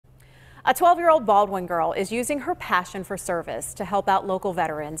A 12-year-old Baldwin girl is using her passion for service to help out local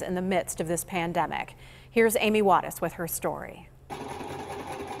veterans in the midst of this pandemic. Here's Amy Wadas with her story.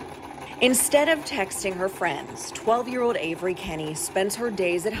 Instead of texting her friends, 12-year-old Avery Kenny spends her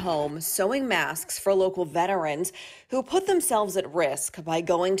days at home sewing masks for local veterans who put themselves at risk by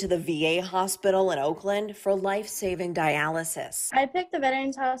going to the VA hospital in Oakland for life-saving dialysis. I picked the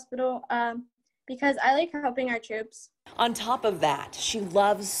Veterans Hospital because I like helping our troops. On top of that, she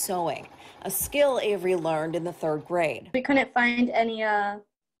loves sewing, a skill Avery learned in the 3rd grade. We couldn't find any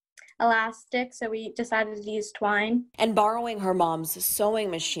elastic, so we decided to use twine. And borrowing her mom's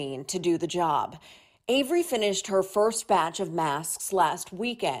sewing machine to do the job. Avery finished her first batch of masks last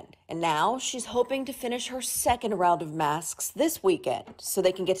weekend, and now she's hoping to finish her 2nd round of masks this weekend so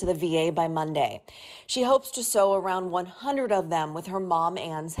they can get to the VA by Monday. She hopes to sew around 100 of them with her mom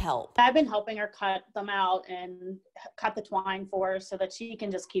Ann's help. I've been helping her cut them out and cut the twine for her so that she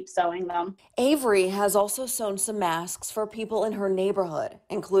can just keep sewing them. Avery has also sewn some masks for people in her neighborhood,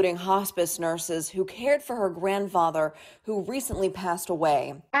 including hospice nurses who cared for her grandfather who recently passed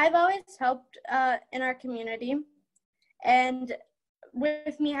away. I've always helped in our community, and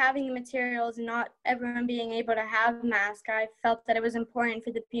with me having the materials and not everyone being able to have masks, I felt that it was important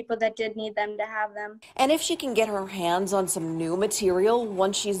for the people that did need them to have them. And if she can get her hands on some new material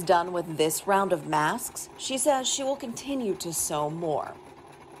once she's done with this round of masks, she says she will continue to sew more.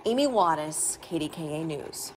 Amy Wadas, KDKA News.